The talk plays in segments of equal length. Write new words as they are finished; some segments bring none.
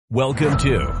Welcome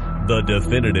to The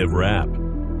Definitive Wrap,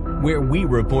 where we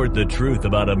report the truth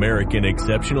about American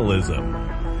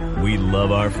exceptionalism. We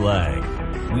love our flag,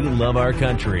 we love our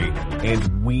country,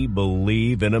 and we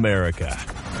believe in America.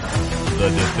 The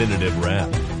Definitive Wrap,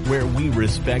 where we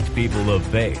respect people of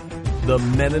faith, the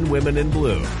men and women in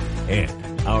blue,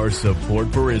 and our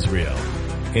support for Israel.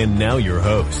 And now your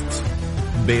hosts,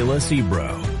 Bela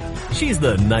Sebro, she's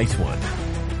the nice one,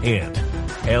 and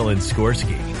Alan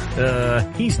Skorsky.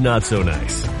 He's not so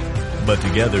nice. But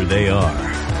together they are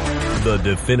The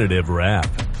Definitive Wrap.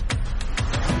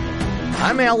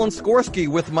 I'm Alan Skorsky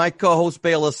with my co-host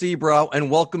Bela Sebro, and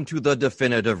welcome to The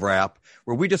Definitive Wrap,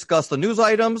 where we discuss the news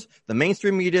items the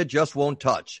mainstream media just won't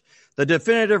touch. The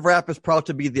Definitive Wrap is proud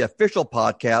to be the official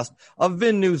podcast of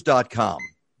VinNews.com.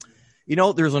 You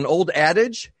know, there's an old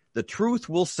adage, the truth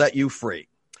will set you free.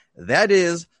 That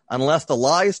is, unless the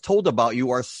lies told about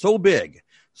you are so big,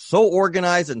 so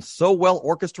organized and so well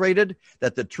orchestrated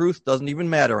that the truth doesn't even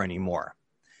matter anymore.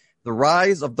 The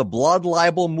rise of the blood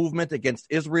libel movement against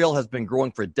Israel has been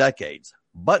growing for decades,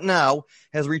 but now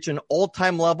has reached an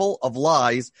all-time level of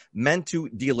lies meant to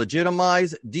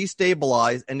delegitimize,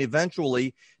 destabilize, and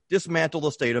eventually dismantle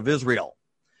the state of Israel.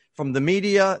 From the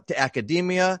media to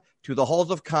academia to the halls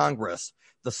of Congress,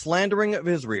 the slandering of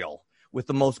Israel with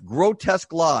the most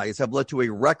grotesque lies have led to a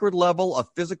record level of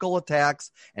physical attacks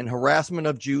and harassment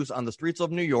of Jews on the streets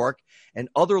of New York and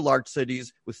other large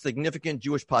cities with significant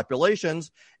Jewish populations,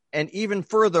 and even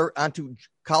further onto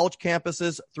college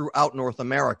campuses throughout North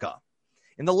America.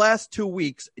 In the last 2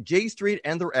 weeks, J Street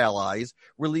and their allies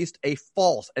released a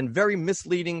false and very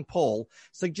misleading poll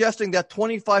suggesting that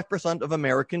 25% of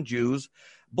American Jews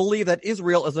believe that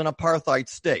Israel is an apartheid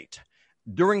state.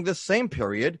 During this same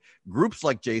period, groups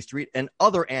like J Street and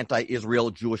other anti-Israel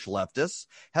Jewish leftists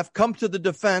have come to the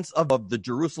defense of the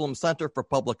Jerusalem Center for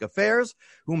Public Affairs,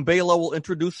 whom Bela will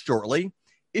introduce shortly,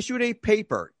 issued a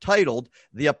paper titled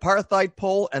The Apartheid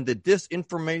Poll and the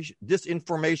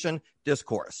Disinformation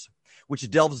Discourse, which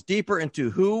delves deeper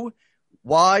into who,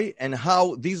 why, and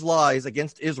how these lies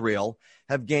against Israel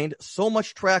have gained so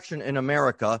much traction in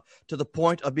America to the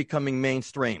point of becoming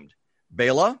mainstreamed.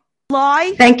 Bela?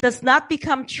 Lie does not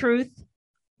become truth,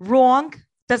 wrong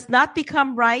does not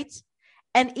become right,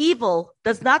 and evil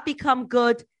does not become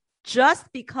good just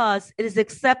because it is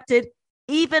accepted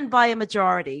even by a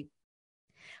majority.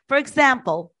 For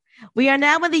example, we are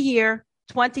now in the year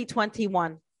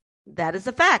 2021. That is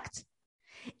a fact.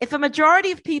 If a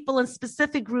majority of people in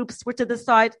specific groups were to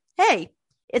decide, hey,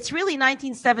 it's really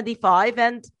 1975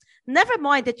 and never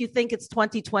mind that you think it's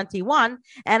 2021,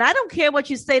 and I don't care what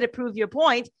you say to prove your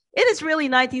point, it is really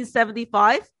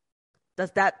 1975. Does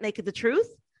that make it the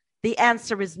truth? The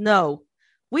answer is no.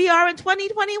 We are in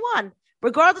 2021,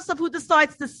 regardless of who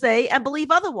decides to say and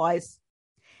believe otherwise.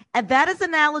 And that is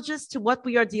analogous to what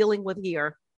we are dealing with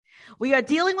here. We are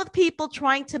dealing with people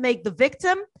trying to make the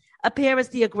victim appear as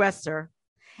the aggressor.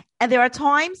 And there are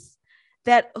times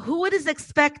that who it is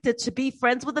expected to be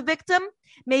friends with the victim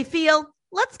may feel,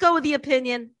 let's go with the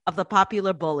opinion of the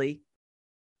popular bully.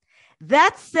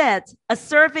 That said, a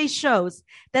survey shows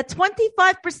that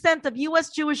 25% of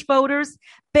U.S. Jewish voters,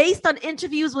 based on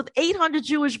interviews with 800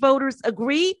 Jewish voters,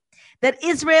 agree that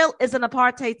Israel is an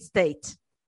apartheid state.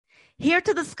 Here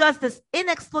to discuss this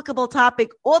inexplicable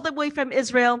topic all the way from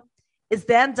Israel is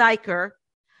Dan Diker,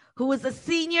 who is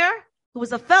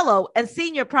a fellow and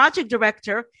senior project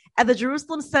director at the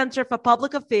Jerusalem Center for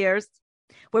Public Affairs,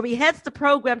 where he heads the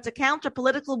program to counter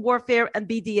political warfare and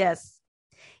BDS.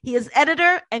 He is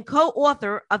editor and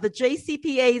co-author of the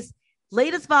JCPA's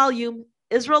latest volume,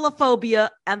 Israelophobia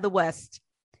and the West.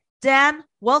 Dan,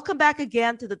 welcome back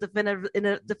again to the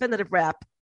Definitive Wrap.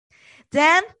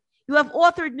 Dan, you have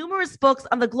authored numerous books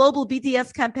on the global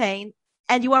BDS campaign,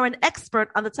 and you are an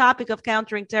expert on the topic of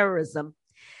countering terrorism.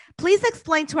 Please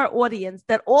explain to our audience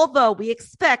that although we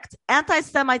expect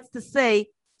anti-Semites to say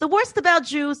the worst about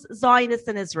Jews, Zionists,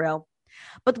 and Israel,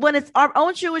 but when it's our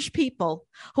own Jewish people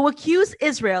who accuse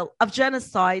Israel of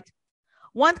genocide,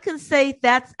 one can say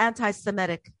that's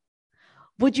anti-Semitic.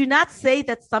 Would you not say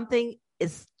that something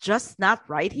is just not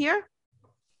right here?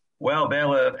 Well,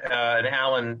 Bela and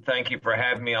Alan, thank you for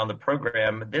having me on the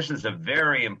program. This is a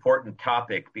very important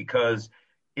topic because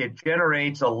it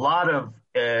generates a lot of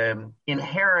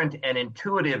inherent and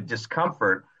intuitive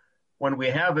discomfort when we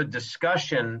have a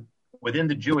discussion within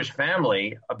the Jewish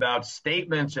family about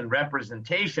statements and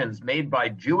representations made by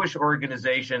Jewish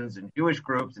organizations and Jewish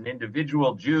groups and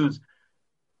individual Jews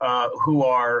who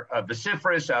are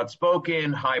vociferous,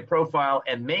 outspoken, high profile,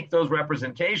 and make those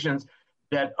representations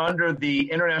that under the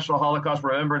International Holocaust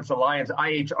Remembrance Alliance,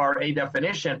 IHRA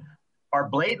definition, are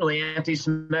blatantly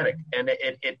anti-Semitic. And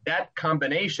that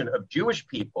combination of Jewish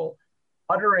people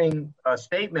uttering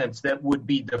statements that would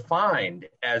be defined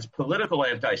as political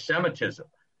anti-Semitism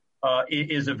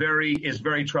is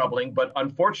very troubling. But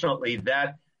unfortunately,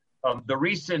 that the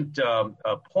recent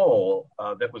poll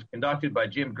that was conducted by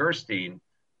Jim Gerstein,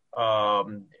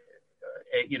 and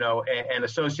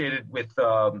associated with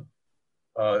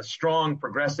strong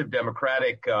progressive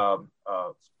Democratic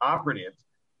operatives,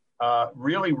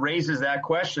 really raises that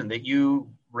question that you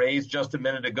raised just a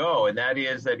minute ago, and that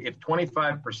is that if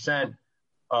 25%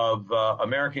 of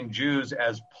American Jews,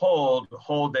 as polled,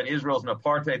 hold that Israel is an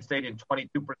apartheid state, and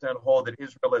 22% hold that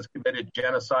Israel has committed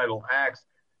genocidal acts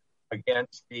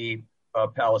against the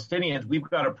Palestinians, we've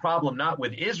got a problem not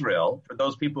with Israel, for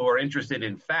those people who are interested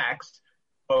in facts,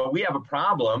 but we have a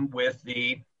problem with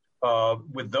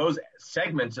those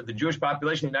segments of the Jewish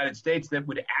population in the United States that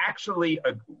would actually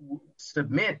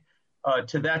submit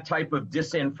to that type of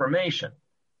disinformation.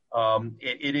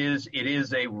 It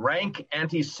is a rank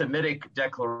anti-Semitic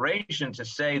declaration to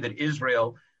say that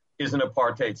Israel is an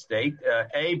apartheid state,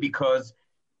 because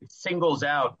it singles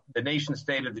out the nation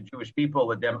state of the Jewish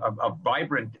people, a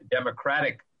vibrant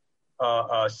democratic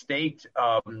state,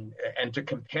 and to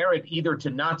compare it either to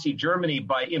Nazi Germany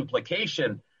by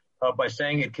implication, by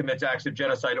saying it commits acts of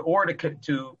genocide, or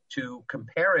to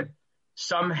compare it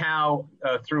somehow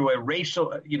through a racial,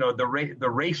 the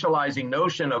racializing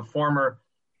notion of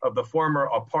the former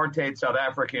apartheid South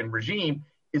African regime,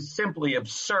 is simply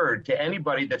absurd to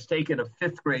anybody that's taken a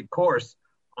fifth grade course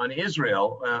on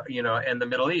Israel, and the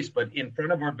Middle East. But in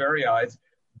front of our very eyes,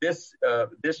 this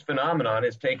phenomenon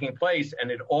is taking place,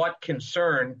 and it ought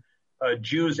concern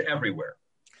Jews everywhere.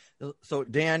 So,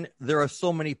 Dan, there are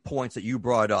so many points that you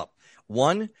brought up.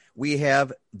 One, we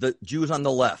have the Jews on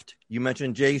the left. You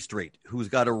mentioned J Street, who's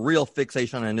got a real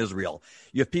fixation on Israel.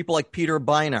 You have people like Peter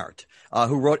Beinart,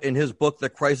 who wrote in his book, The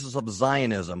Crisis of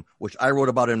Zionism, which I wrote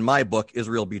about in my book,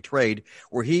 Israel Betrayed,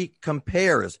 where he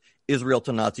compares Israel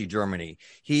to Nazi Germany.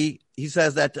 He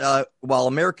says that while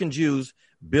American Jews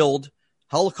build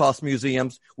Holocaust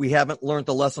museums, we haven't learned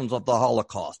the lessons of the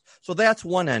Holocaust. So that's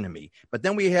one enemy. But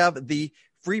then we have the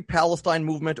Free Palestine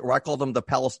movement, or I call them the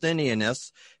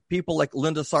Palestinianists, people like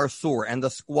Linda Sarsour and the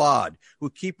Squad,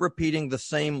 who keep repeating the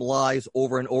same lies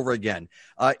over and over again.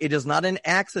 It is not an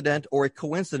accident or a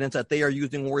coincidence that they are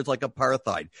using words like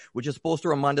apartheid, which is supposed to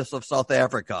remind us of South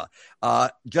Africa,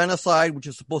 genocide, which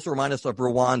is supposed to remind us of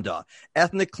Rwanda,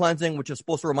 ethnic cleansing, which is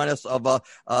supposed to remind us of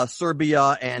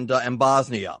Serbia and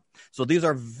Bosnia. So these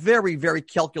are very, very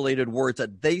calculated words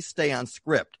that they stay on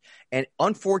script. And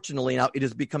unfortunately, now it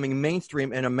is becoming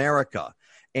mainstream in America.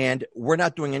 And we're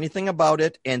not doing anything about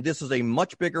it. And this is a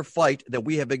much bigger fight that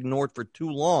we have ignored for too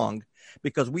long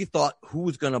because we thought,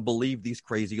 who's going to believe these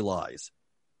crazy lies?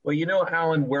 Well,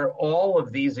 Alan, where all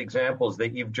of these examples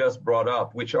that you've just brought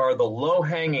up, which are the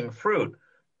low-hanging fruit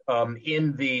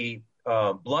in the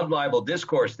blood libel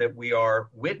discourse that we are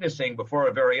witnessing before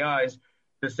our very eyes,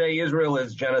 to say Israel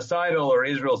is genocidal or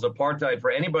Israel's apartheid, for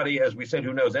anybody, as we said,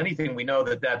 who knows anything, we know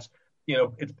that that's,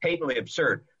 it's patently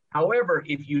absurd. However,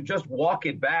 if you just walk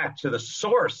it back to the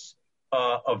source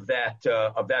of that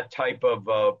type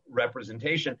of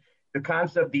representation, the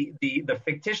concept, the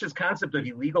fictitious concept of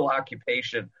illegal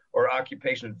occupation or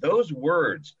occupation, those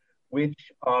words, which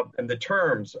and the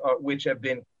terms which have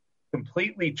been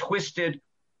completely twisted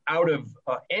out of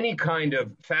any kind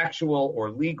of factual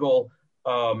or legal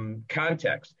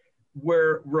context,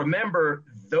 where remember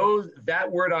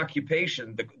that word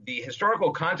occupation, the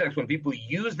historical context when people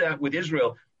use that with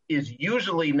Israel is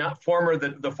usually not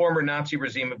the former Nazi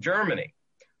regime of Germany,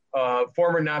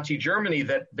 former Nazi Germany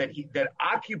that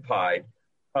occupied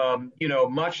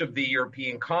much of the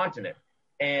European continent,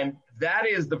 and that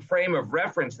is the frame of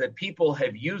reference that people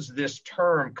have used this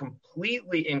term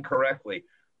completely incorrectly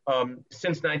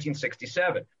since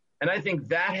 1967, and I think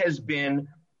that has been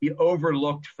the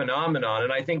overlooked phenomenon.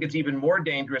 And I think it's even more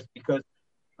dangerous because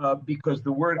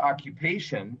the word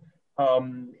occupation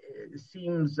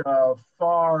seems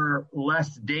far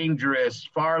less dangerous,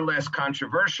 far less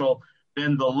controversial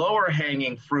than the lower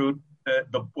hanging fruit,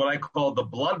 what I call the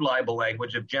blood libel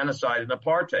language of genocide and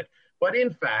apartheid. But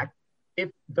in fact, if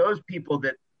those people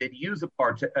that use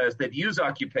apartheid, that use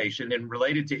occupation and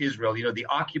related to Israel, the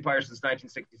occupiers since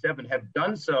 1967 have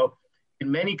done so in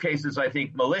many cases, I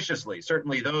think, maliciously.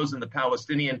 Certainly those in the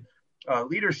Palestinian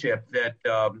leadership that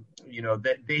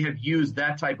they have used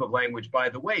that type of language, by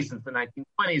the way, since the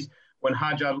 1920s, when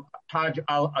Hajj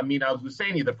al-Amin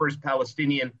al-Husseini, the first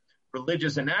Palestinian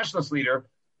religious and nationalist leader,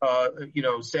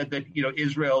 said that,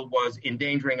 Israel was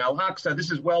endangering Al-Aqsa.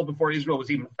 This is well before Israel was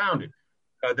even founded.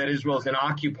 that Israel is an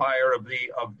occupier of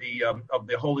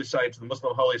the holy sites, the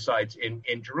Muslim holy sites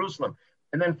in Jerusalem.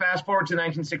 And then fast forward to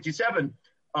 1967,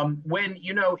 when,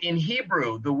 in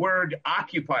Hebrew, the word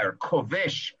occupier,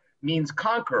 kovesh, means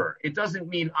conqueror. It doesn't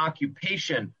mean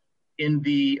occupation in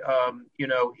the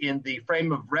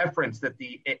frame of reference that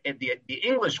the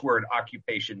English word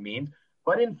occupation means.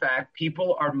 But in fact,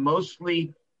 people are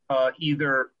mostly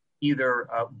either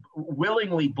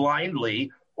willingly,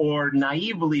 blindly, or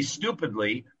naively,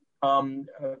 stupidly,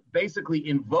 basically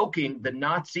invoking the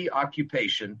Nazi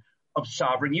occupation of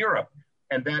sovereign Europe.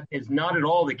 And that is not at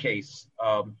all the case,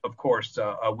 of course,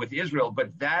 with Israel.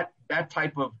 But that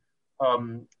type of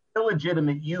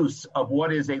illegitimate use of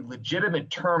what is a legitimate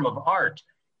term of art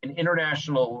in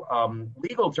international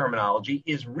legal terminology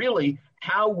is really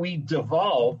how we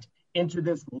devolved into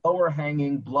this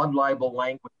lower-hanging blood libel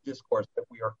language discourse that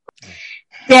we are.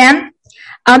 Dan,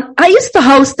 I used to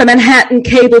host the Manhattan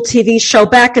cable TV show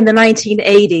back in the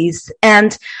 1980s,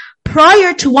 and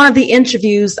prior to one of the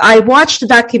interviews, I watched a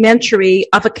documentary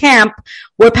of a camp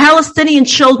where Palestinian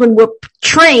children were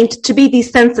trained to be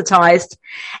desensitized.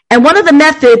 And one of the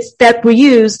methods that were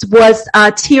used was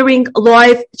tearing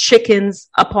live chickens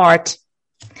apart.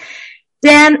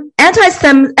 Dan,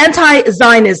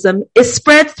 anti-Zionism is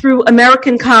spread through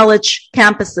American college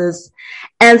campuses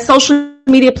and social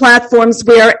media platforms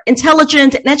where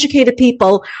intelligent and educated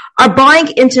people are buying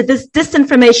into this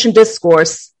disinformation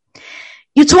discourse.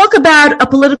 You talk about a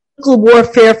political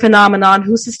warfare phenomenon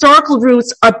whose historical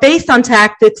roots are based on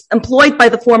tactics employed by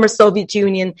the former Soviet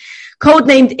Union,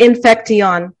 codenamed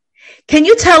Infection. Can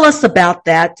you tell us about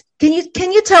that? Can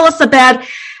you tell us about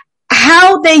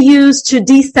how they use to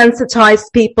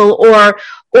desensitize people,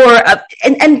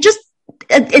 and just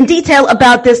in detail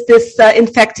about this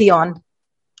Infection?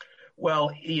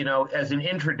 Well, as an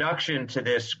introduction to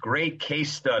this great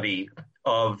case study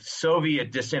of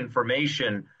Soviet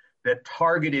disinformation that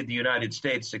targeted the United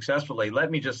States successfully, let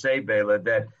me just say, Bela,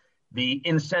 that the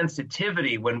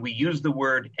insensitivity when we use the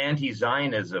word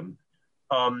anti-Zionism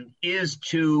is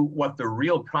to what the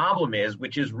real problem is,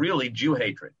 which is really Jew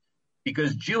hatred.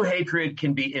 Because Jew hatred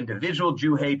can be individual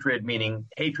Jew hatred, meaning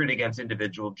hatred against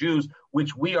individual Jews,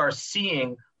 which we are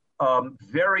seeing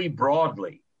very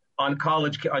broadly on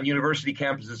university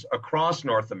campuses across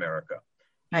North America.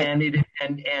 Right. And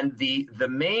the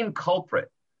main culprit,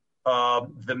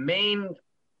 the main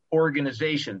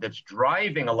organization that's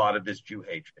driving a lot of this Jew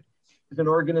hatred is an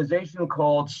organization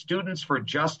called Students for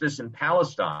Justice in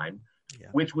Palestine,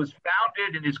 which was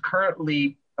founded and is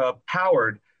currently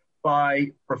powered by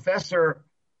Professor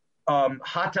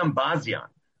Hatem Bazian,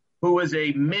 who is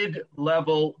a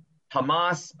mid-level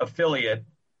Hamas affiliate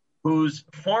whose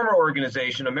former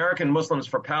organization, American Muslims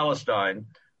for Palestine,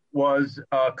 was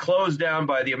closed down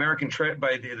by the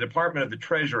by the Department of the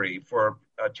Treasury for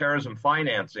terrorism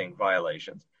financing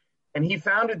violations. And he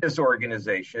founded this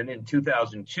organization in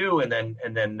 2002, and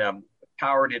then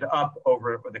powered it up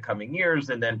over the coming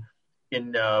years. And then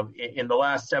in the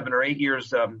last 7 or 8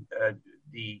 years,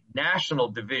 the National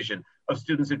Division of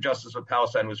Students of Justice of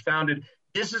Palestine was founded.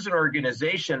 This is an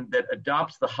organization that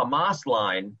adopts the Hamas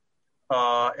line,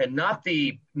 and not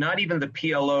even the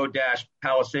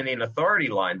PLO-Palestinian Authority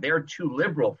line. They're too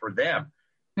liberal for them,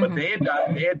 but they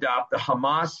adopt the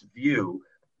Hamas view,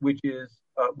 which is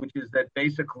that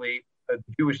basically the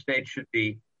Jewish state should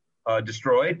be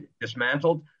destroyed,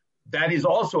 dismantled. That is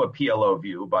also a PLO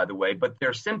view, by the way, but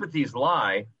their sympathies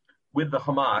lie with the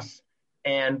Hamas,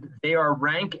 and they are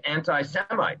rank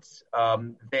anti-Semites.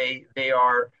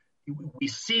 We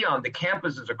see on the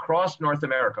campuses across North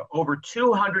America, over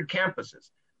 200 campuses,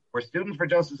 where Students for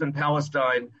Justice in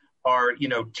Palestine are,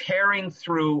 tearing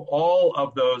through all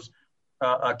of those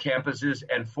campuses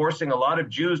and forcing a lot of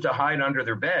Jews to hide under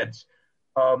their beds.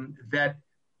 That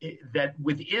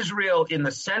with Israel in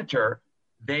the center,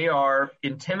 they are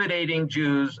intimidating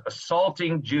Jews,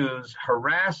 assaulting Jews,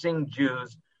 harassing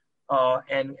Jews,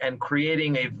 and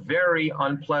creating a very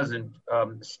unpleasant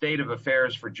state of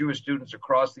affairs for Jewish students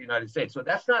across the United States. So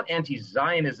that's not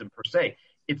anti-Zionism per se.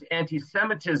 It's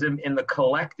anti-Semitism in the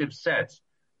collective sense,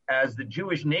 as the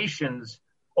Jewish nation's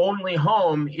only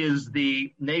home is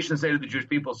the nation state of the Jewish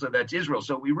people, so that's Israel.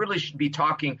 So we really should be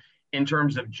talking in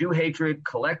terms of Jew hatred,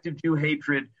 collective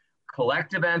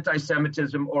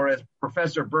anti-Semitism, or as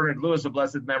Professor Bernard Lewis of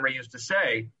blessed memory used to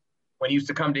say when he used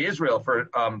to come to Israel for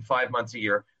 5 months a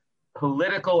year,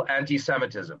 political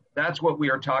anti-Semitism. That's what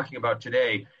we are talking about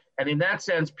today. And in that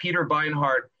sense, Peter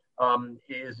Beinart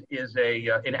is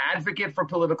an advocate for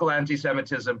political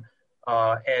anti-Semitism.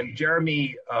 And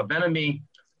Jeremy Ben-Ami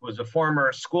was a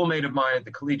former schoolmate of mine at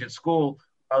the collegiate school.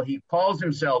 While he calls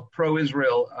himself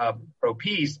pro-Israel,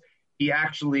 pro-peace,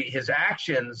 his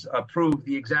actions prove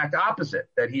the exact opposite,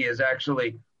 that he is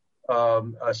actually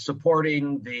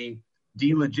supporting the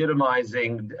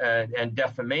delegitimizing and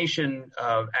defamation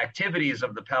activities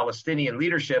of the Palestinian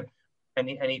leadership,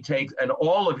 and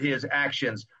all of his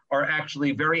actions are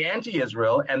actually very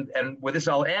anti-Israel. And with this,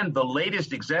 I'll end. The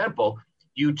latest example,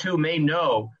 you too may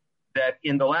know that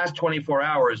in the last 24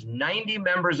 hours, 90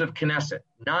 members of Knesset,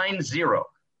 90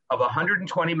 of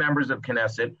 120 members of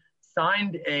Knesset,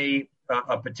 signed a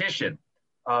petition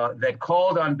that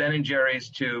called on Ben & Jerry's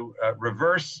to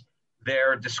reverse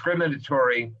their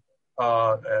discriminatory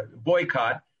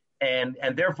boycott, and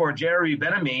therefore Jeremy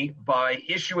Ben-Ami, by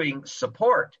issuing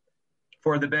support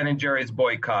for the Ben & Jerry's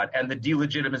boycott and the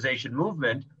delegitimization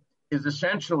movement, is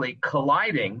essentially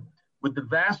colliding with the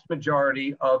vast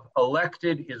majority of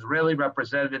elected Israeli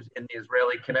representatives in the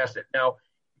Israeli Knesset. Now,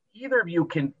 either of you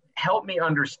can help me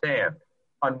understand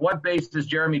on what basis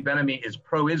Jeremy Ben-Ami is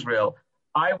pro-Israel,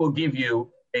 I will give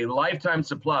you a lifetime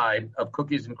supply of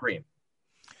cookies and cream.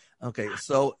 Okay,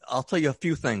 so I'll tell you a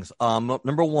few things.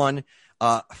 Number one,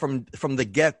 from the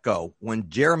get-go, when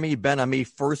Jeremy Ben-Ami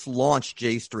first launched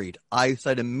J Street, I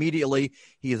said immediately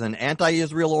he's an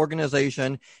anti-Israel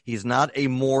organization. He's not a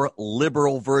more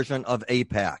liberal version of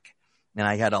AIPAC. And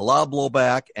I had a lot of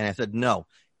blowback, and I said, no,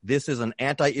 this is an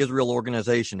anti-Israel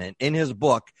organization. And in his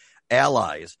book,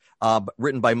 Allies,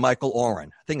 written by Michael Oren,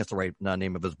 I think it's the right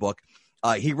name of his book,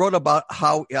 he wrote about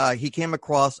how he came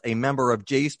across a member of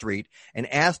J Street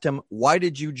and asked him, why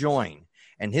did you join?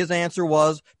 And his answer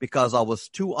was, because I was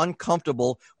too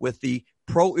uncomfortable with the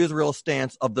pro-Israel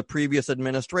stance of the previous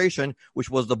administration, which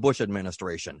was the Bush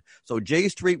administration. So J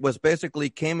Street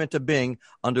came into being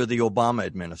under the Obama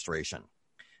administration.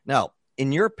 Now,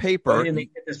 in your paper... At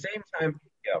the same time...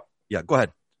 Yeah, go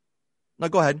ahead. No,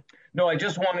 go ahead. No, I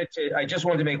just wanted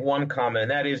to make one comment,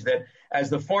 and that is that as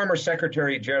the former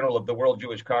Secretary General of the World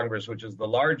Jewish Congress, which is the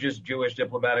largest Jewish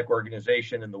diplomatic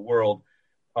organization in the world,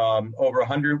 over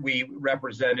 100, we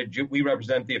represent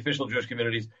the official Jewish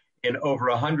communities in over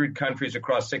 100 countries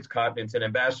across 6 continents. And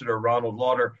Ambassador Ronald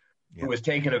Lauder, who has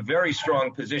taken a very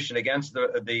strong position against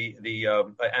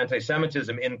the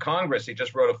anti-Semitism in Congress, he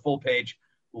just wrote a full-page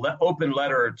open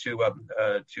letter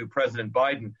to President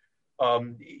Biden.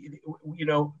 On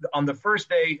the first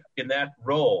day in that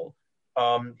role,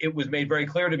 it was made very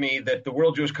clear to me that the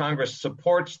World Jewish Congress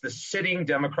supports the sitting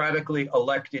democratically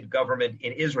elected government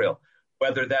in Israel,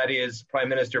 whether that is Prime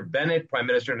Minister Bennett, Prime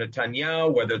Minister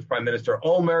Netanyahu, whether it's Prime Minister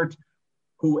Olmert,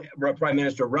 Prime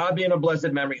Minister Rabin of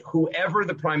blessed memory, whoever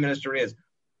the Prime Minister is.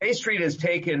 J Street has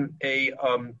taken a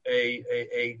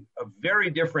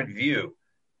very different view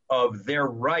of their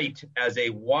right as a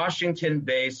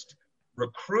Washington-based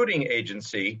recruiting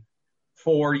agency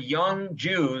for young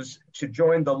Jews to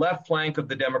join the left flank of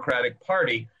the Democratic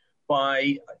Party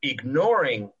by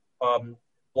ignoring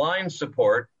blind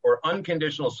support or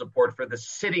unconditional support for the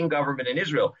sitting government in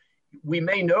Israel. We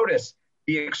may notice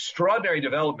the extraordinary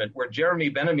development where Jeremy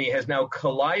Ben-Ami has now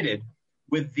collided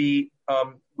with the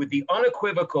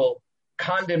unequivocal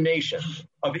condemnation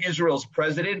of Israel's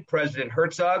President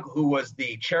Herzog, who was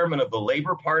the chairman of the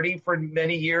Labor Party for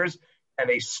many years and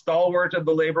a stalwart of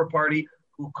the Labor Party,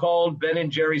 who called Ben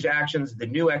 & Jerry's actions the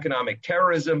new economic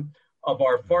terrorism, of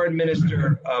our foreign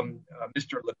minister,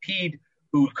 Mr. Lapid,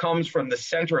 who comes from the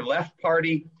center-left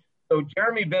party. So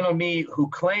Jeremy Ben-Ami, who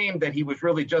claimed that he was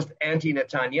really just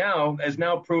anti-Netanyahu, has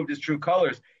now proved his true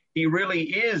colors. He really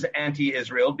is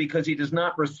anti-Israel because he does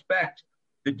not respect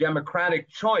the democratic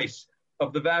choice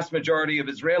of the vast majority of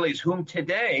Israelis, whom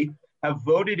today have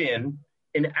voted in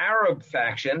an Arab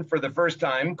faction for the first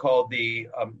time called the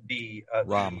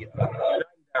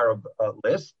Arab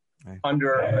list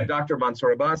under Dr.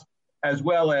 Mansour Abbas, as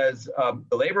well as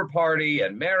the Labor Party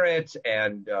and Meretz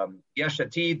and Yesh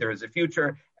Atid, There Is a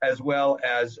Future, as well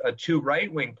as 2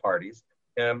 right-wing parties.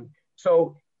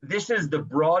 So this is the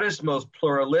broadest, most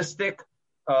pluralistic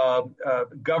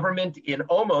government in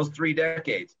almost 3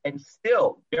 decades. And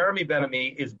still, Jeremy Ben-Ami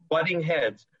is butting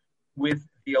heads with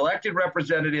the elected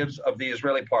representatives of the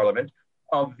Israeli parliament,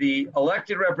 of the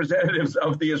elected representatives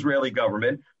of the Israeli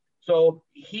government. So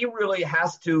he really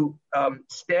has to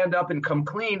stand up and come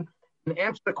clean and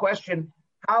answer the question,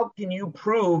 how can you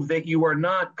prove that you are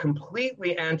not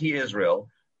completely anti-Israel,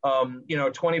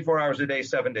 24 hours a day,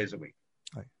 7 days a week?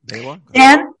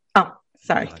 Dan,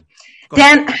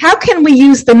 Dan, how can we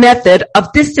use the method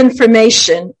of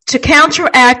disinformation to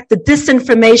counteract the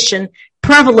disinformation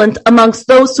prevalent amongst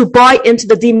those who buy into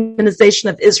the demonization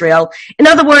of Israel? In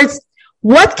other words,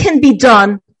 what can be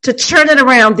done to turn it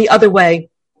around the other way?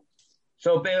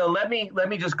 So, Bela, let me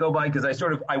just go by because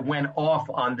I went off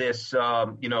on this.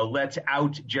 Let's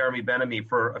out Jeremy Ben-Ami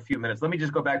for a few minutes. Let me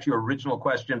just go back to your original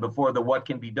question before the what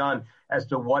can be done as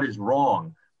to what is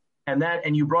wrong,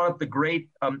 and you brought up the great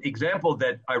example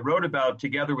that I wrote about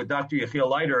together with Dr. Yechiel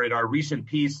Leiter in our recent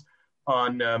piece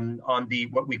on the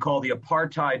what we call the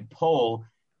apartheid poll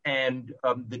and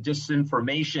the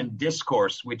disinformation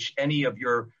discourse, which any of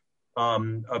your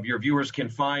viewers can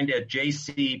find at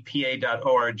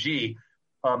jcpa.org.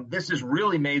 This has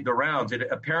really made the rounds. It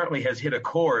apparently has hit a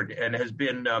chord and has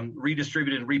been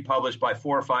redistributed and republished by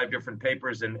 4 or 5 different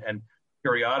papers and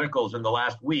periodicals in the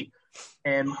last week.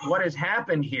 And what has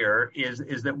happened here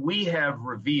is that we have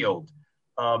revealed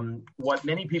what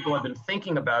many people have been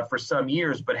thinking about for some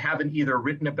years, but haven't either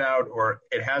written about or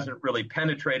it hasn't really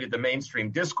penetrated the mainstream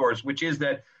discourse, which is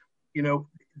that,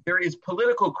 there is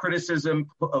political criticism,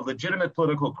 a legitimate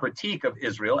political critique of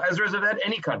Israel, as there is of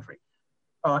any country.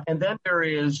 And then there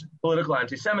is political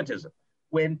anti-Semitism.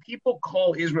 When people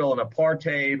call Israel an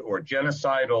apartheid or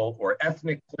genocidal or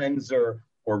ethnic cleanser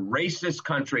or racist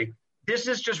country, this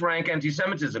is just rank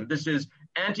anti-Semitism. This is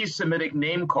anti-Semitic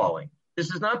name-calling.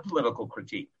 This is not political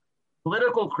critique.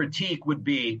 Political critique would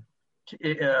be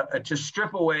to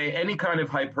strip away any kind of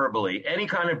hyperbole, any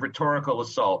kind of rhetorical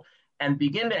assault, and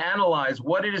begin to analyze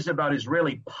what it is about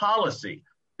Israeli policy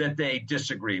that they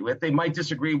disagree with. They might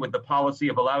disagree with the policy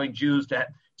of allowing Jews to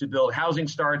build housing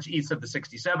starts east of the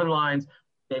 67 lines.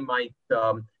 They might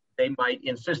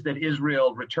insist that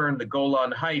Israel return the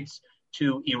Golan Heights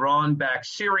to Iran-backed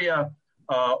Syria,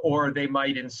 or they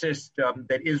might insist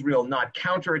that Israel not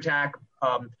counterattack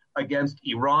against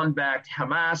Iran-backed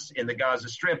Hamas in the Gaza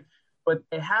Strip. But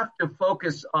they have to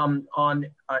focus on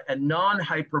a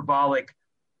non-hyperbolic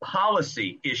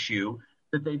policy issue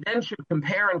that they then should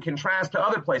compare and contrast to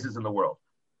other places in the world.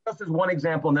 Just as one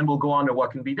example, and then we'll go on to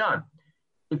what can be done.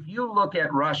 If you look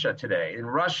at Russia today,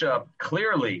 and Russia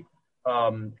clearly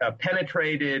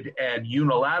penetrated and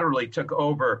unilaterally took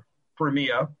over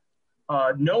Crimea,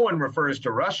 no one refers to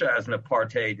Russia as an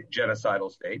apartheid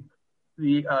genocidal state.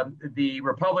 The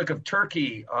Republic of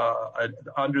Turkey,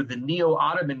 under the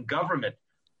neo-Ottoman government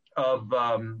of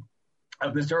Mr.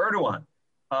 Erdogan,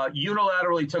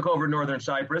 unilaterally took over northern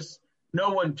Cyprus. No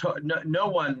one,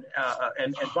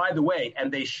 and by the way, and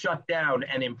they shut down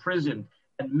and imprisoned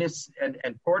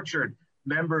and tortured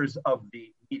members of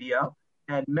the media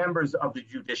and members of the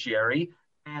judiciary,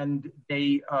 and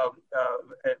they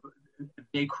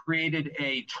created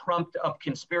a trumped-up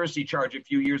conspiracy charge a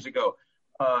few years ago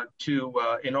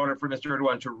in order for Mr.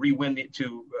 Erdogan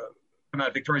to come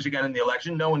out victorious again in the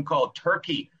election. No one called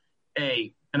Turkey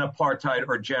an apartheid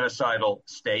or genocidal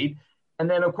state. And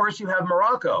then, of course, you have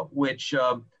Morocco, which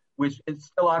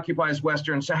still occupies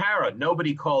Western Sahara.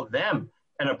 Nobody called them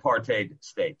an apartheid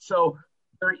state. So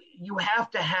you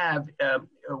have to have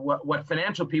what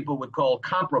financial people would call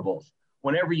comparables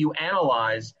whenever you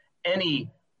analyze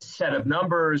any set of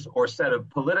numbers or set of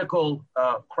political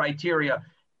criteria.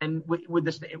 And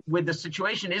with the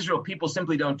situation in Israel, people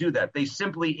simply don't do that. They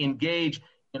simply engage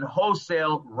in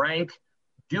wholesale rank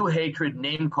Jew hatred,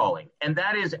 name calling, and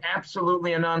that is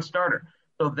absolutely a non-starter.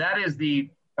 So that is the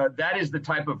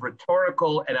type of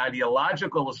rhetorical and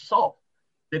ideological assault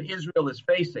that Israel is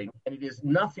facing, and it is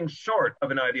nothing short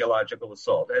of an ideological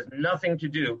assault. It has nothing to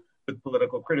do with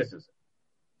political criticism.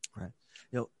 Right.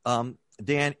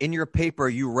 Dan, in your paper,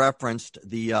 you referenced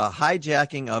the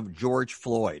hijacking of George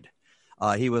Floyd.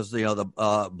 He was,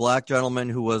 the black gentleman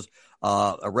who was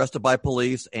arrested by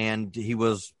police, and he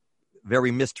was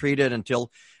very mistreated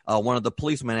until one of the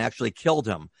policemen actually killed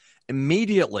him.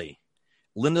 Immediately,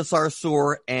 Linda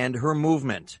Sarsour and her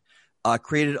movement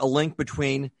created a link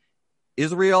between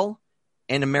Israel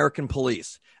and American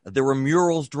police. There were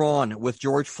murals drawn with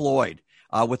George Floyd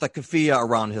with a keffiyeh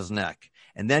around his neck.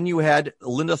 And then you had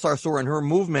Linda Sarsour and her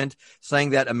movement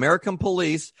saying that American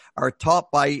police are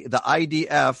taught by the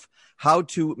IDF how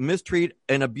to mistreat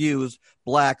and abuse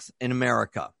blacks in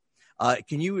America.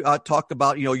 Can you talk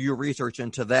about, your research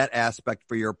into that aspect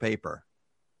for your paper?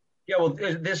 Yeah, well,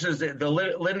 this is the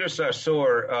Linda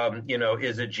Sarsour,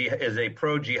 is a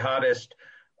pro-jihadist,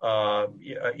 a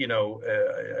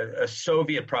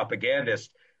Soviet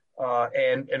propagandist,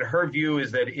 and her view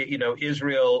is that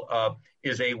Israel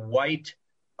is a white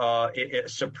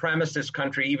supremacist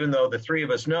country, even though the three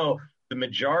of us know the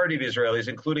majority of Israelis,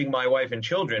 including my wife and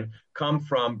children, come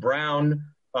from brown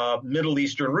Middle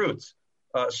Eastern roots.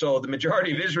 So the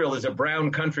majority of Israel is a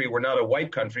brown country. We're not a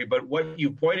white country. But what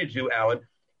you pointed to, Alan,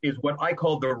 is what I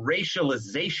call the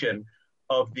racialization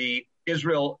of the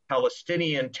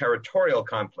Israel-Palestinian territorial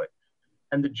conflict.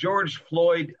 And the George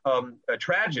Floyd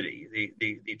tragedy,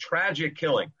 the tragic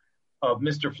killing of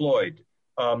Mr. Floyd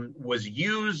was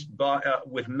used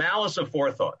with malice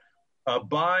aforethought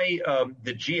by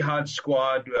the Jihad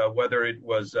Squad, whether it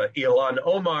was Ilhan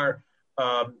Omar,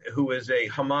 who is a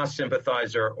Hamas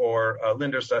sympathizer, or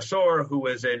Linda Sarsour, who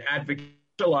is an advocate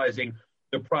realizing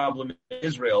the problem in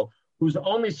Israel, whose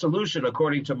only solution,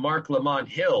 according to Mark Lamont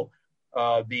Hill,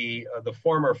 the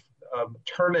former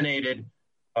terminated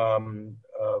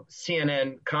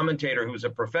CNN commentator who's a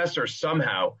professor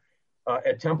somehow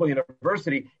at Temple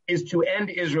University, is to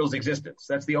end Israel's existence.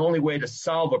 That's the only way to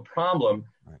solve a problem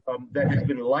that has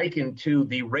been likened to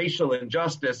the racial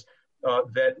injustice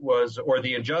that was, or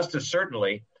the injustice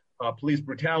certainly, police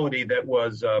brutality that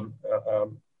was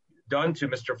done to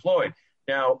Mr. Floyd.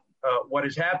 Now, what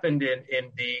has happened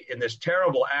in this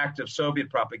terrible act of Soviet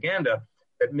propaganda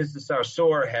that Mrs.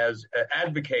 Sarsour has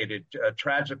advocated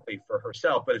tragically for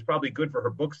herself, but it's probably good for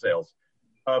her book sales,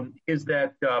 is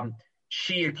that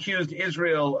she accused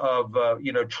Israel of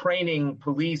training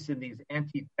police in these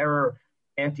anti-terror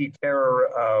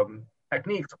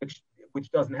techniques,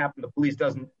 which doesn't happen. The police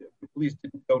don't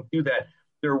do that.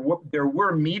 There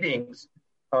were meetings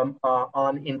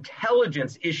on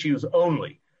intelligence issues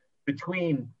only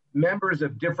between members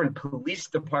of different police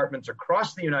departments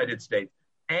across the United States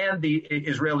and the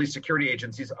Israeli security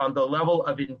agencies on the level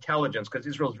of intelligence, because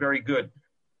Israel is very good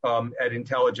at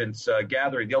intelligence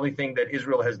gathering. The only thing that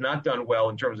Israel has not done well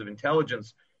in terms of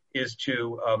intelligence is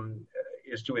to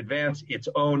advance its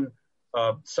own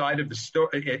side of the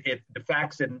story, the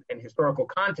facts and historical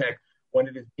context when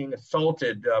it is being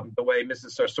assaulted the way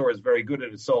Mrs. Sarsour is very good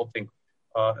at assaulting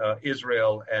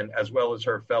Israel, and as well as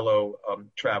her fellow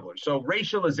travelers. So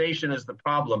racialization is the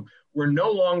problem. We're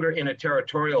no longer in a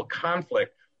territorial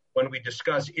conflict when we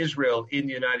discuss Israel in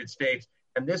the United States,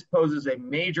 and this poses a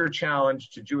major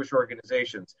challenge to Jewish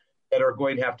organizations that are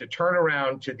going to have to turn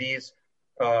around to these,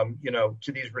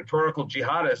 to these rhetorical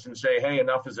jihadists and say, "Hey,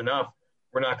 enough is enough.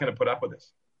 We're not going to put up with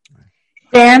this."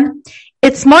 Dan,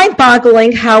 it's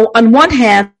mind-boggling how, on one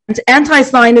hand,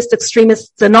 anti-Zionist extremists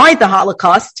deny the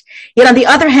Holocaust, yet on the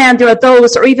other hand, there are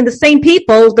those, or even the same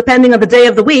people, depending on the day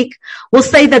of the week, will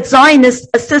say that Zionists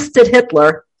assisted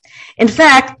Hitler. In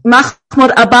fact,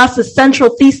 Mahmoud Abbas's central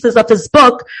thesis of his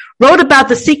book wrote about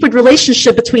the secret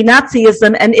relationship between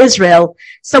Nazism and Israel.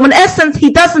 So in essence,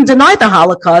 he doesn't deny the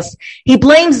Holocaust. He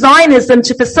blames Zionism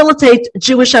to facilitate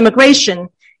Jewish emigration.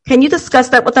 Can you discuss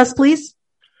that with us, please?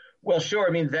 Well, sure.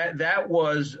 I mean, that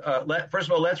was, first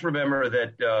of all, let's remember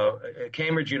that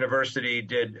Cambridge University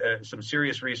did some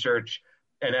serious research.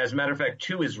 And as a matter of fact,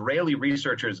 two Israeli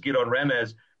researchers, Gidon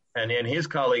Remez and his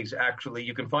colleagues, actually,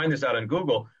 you can find this out on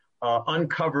Google,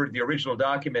 uncovered the original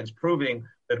documents proving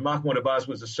that Mahmoud Abbas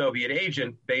was a Soviet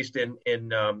agent based in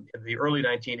the early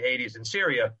 1980s in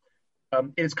Syria.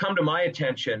 It's come to my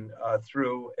attention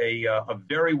through a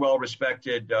very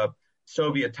well-respected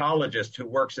Sovietologist who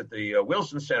works at the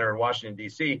Wilson Center in Washington,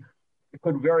 D.C. It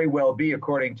could very well be,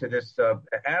 according to this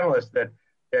analyst, that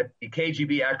the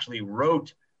KGB actually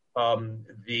wrote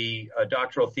the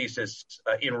doctoral thesis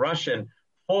in Russian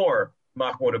for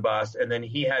Mahmoud Abbas, and then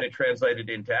he had it translated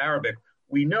into Arabic.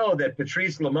 We know that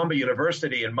Patrice Lumumba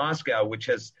University in Moscow, which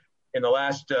has in the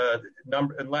last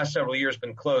several years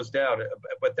been closed down,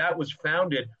 but that was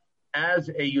founded as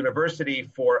a university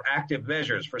for active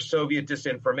measures, for Soviet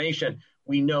disinformation.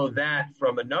 We know that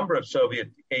from a number of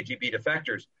Soviet KGB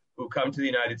defectors who come to the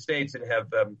United States and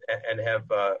have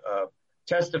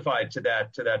testified to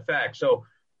that fact. So,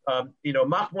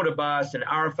 Mahmoud Abbas and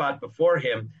Arafat before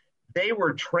him, they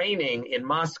were training in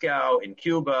Moscow, in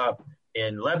Cuba,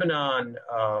 in Lebanon,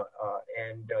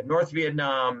 and North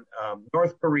Vietnam,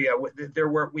 North Korea.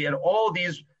 We had all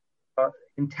these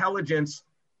intelligence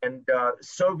and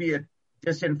Soviet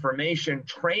disinformation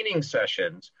training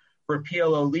sessions for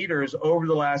PLO leaders over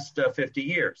the last 50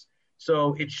 years.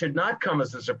 So it should not come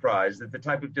as a surprise that the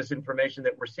type of disinformation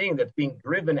that we're seeing that's being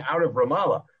driven out of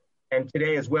Ramallah and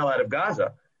today as well out of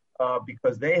Gaza,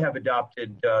 because they have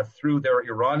adopted through their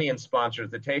Iranian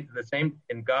sponsors the same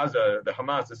in Gaza, the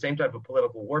Hamas, the same type of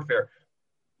political warfare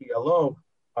PLO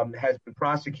has been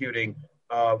prosecuting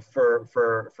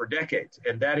for decades.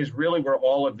 And that is really where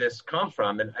all of this comes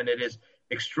from. And it is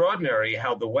extraordinary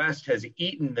how the West has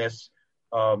eaten this,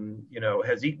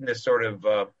 sort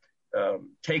of,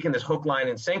 taken this hook, line,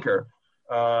 and sinker.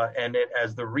 And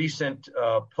as the recent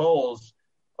polls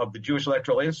of the Jewish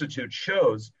Electoral Institute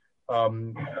shows,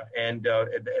 and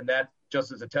that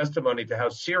just as a testimony to how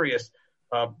serious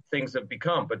things have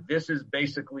become. But this has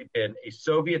basically been a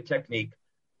Soviet technique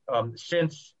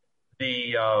since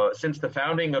the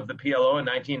founding of the PLO in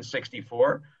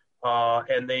 1964,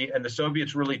 and the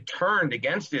Soviets really turned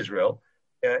against Israel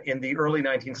in the early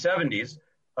 1970s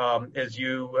as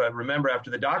you remember, after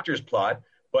the doctor's plot.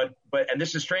 But and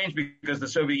this is strange because the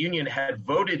Soviet Union had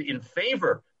voted in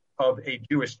favor of a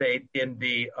Jewish state in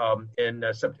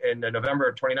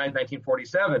November 29,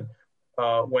 1947,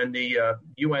 when the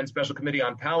UN Special Committee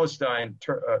on Palestine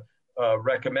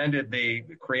recommended the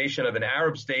creation of an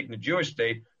Arab state and a Jewish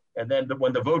state. And then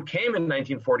when the vote came in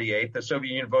 1948, the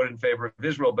Soviet Union voted in favor of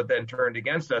Israel, but then turned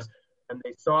against us. And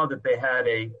they saw that they had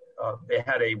a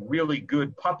really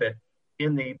good puppet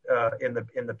in the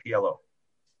PLO.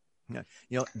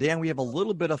 Yeah. Dan, we have a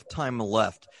little bit of time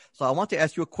left. So I want to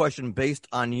ask you a question based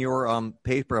on your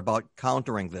paper about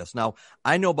countering this. Now,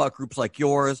 I know about groups like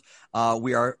yours.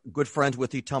 We are good friends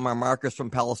with Itamar Marcus from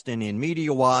Palestinian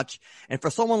Media Watch. And for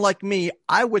someone like me,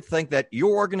 I would think that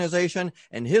your organization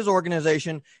and his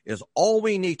organization is all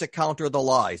we need to counter the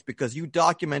lies, because you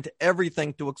document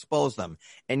everything to expose them.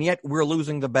 And yet we're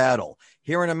losing the battle.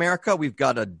 Here in America, we've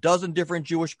got a dozen different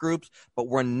Jewish groups, but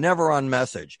we're never on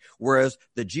message. Whereas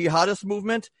the jihadist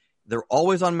movement, they're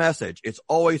always on message. It's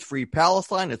always free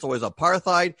Palestine. It's always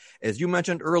apartheid. As you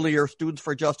mentioned earlier, Students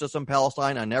for Justice in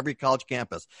Palestine on every college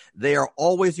campus. They are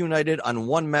always united on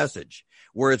one message.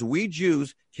 Whereas we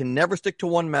Jews can never stick to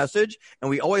one message, and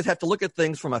we always have to look at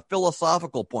things from a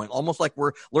philosophical point, almost like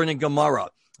we're learning Gemara.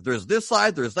 There's this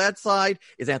side, there's that side.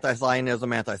 Is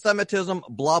anti-Zionism, anti-Semitism,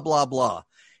 blah, blah, blah.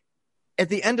 At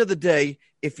the end of the day,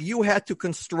 if you had to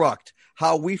construct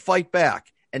how we fight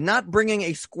back and not bringing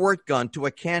a squirt gun to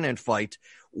a cannon fight,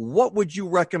 what would you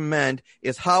recommend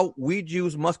is how we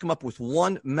Jews must come up with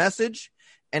one message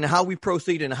and how we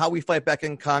proceed and how we fight back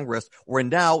in Congress, where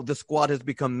now the squad has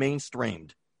become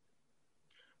mainstreamed?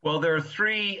 Well, there are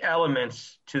three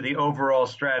elements to the overall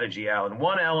strategy, Alan.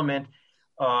 One element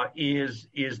is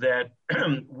that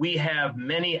we have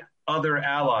many other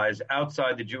allies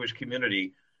outside the Jewish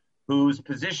community whose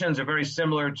positions are very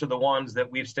similar to the ones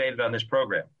that we've stated on this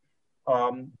program.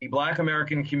 The Black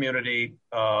American community,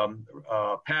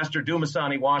 Pastor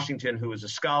Dumasani Washington, who is a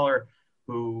scholar,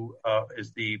 who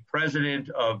is the president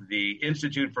of the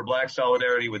Institute for Black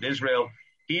Solidarity with Israel,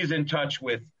 he's in touch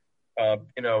with,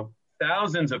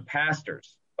 thousands of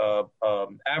pastors,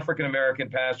 African American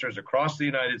pastors across the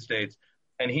United States,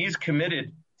 and he's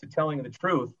committed to telling the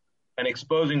truth and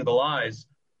exposing the lies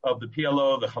of the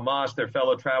PLO, the Hamas, their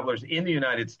fellow travelers in the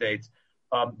United States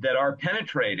that are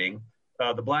penetrating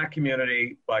the Black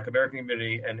community, Black American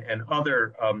community, and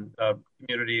other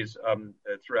communities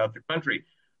throughout the country.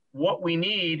 What we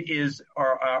need is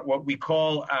what we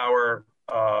call our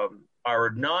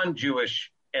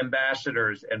non-Jewish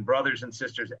ambassadors and brothers and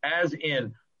sisters, as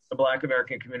in the Black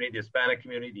American community, the Hispanic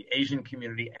community, the Asian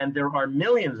community, and there are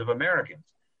millions of Americans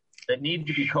that need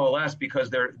to be coalesced because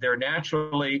they're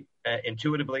naturally,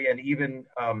 intuitively, and even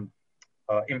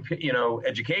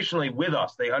educationally with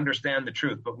us. They understand the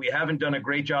truth, but we haven't done a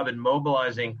great job in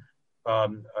mobilizing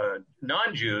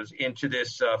non-Jews into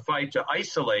this fight to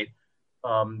isolate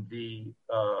the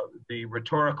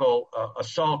rhetorical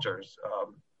assaulters.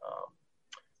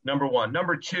 Number one.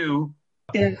 Number two,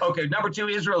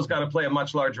 Israel's got to play a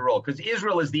much larger role because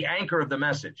Israel is the anchor of the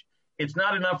message. It's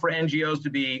not enough for NGOs to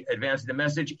be advancing the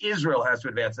message. Israel has to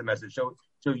advance the message. So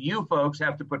you folks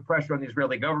have to put pressure on the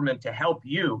Israeli government to help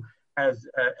you as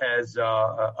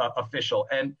official.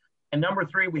 And number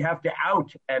three, we have to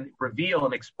out and reveal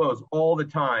and expose all the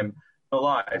time the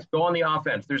lies. Go on the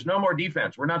offense. There's no more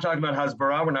defense. We're not talking about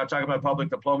Hasbara. We're not talking about public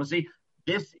diplomacy.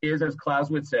 This is, as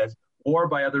Clausewitz says, war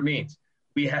by other means.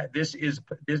 This is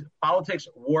politics,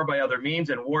 war by other means,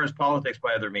 and war is politics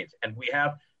by other means. And we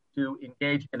have to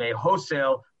engage in a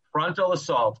wholesale frontal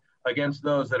assault against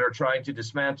those that are trying to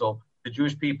dismantle the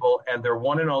Jewish people and their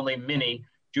one and only mini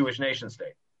Jewish nation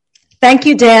state. Thank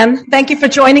you, Dan. Thank you for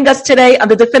joining us today on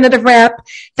The Definitive Wrap.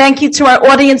 Thank you to our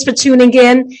audience for tuning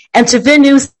in and to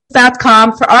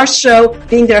VinNews.com for our show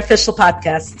being their official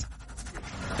podcast.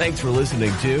 Thanks for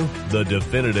listening to The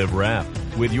Definitive Wrap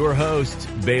with your hosts,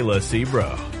 Bela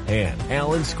Sebro and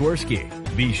Alan Skorsky.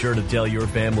 Be sure to tell your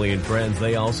family and friends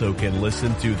they also can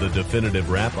listen to The Definitive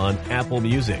Wrap on Apple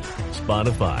Music,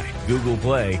 Spotify, Google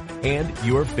Play, and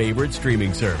your favorite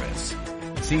streaming service.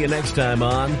 See you next time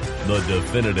on The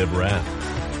Definitive Wrap.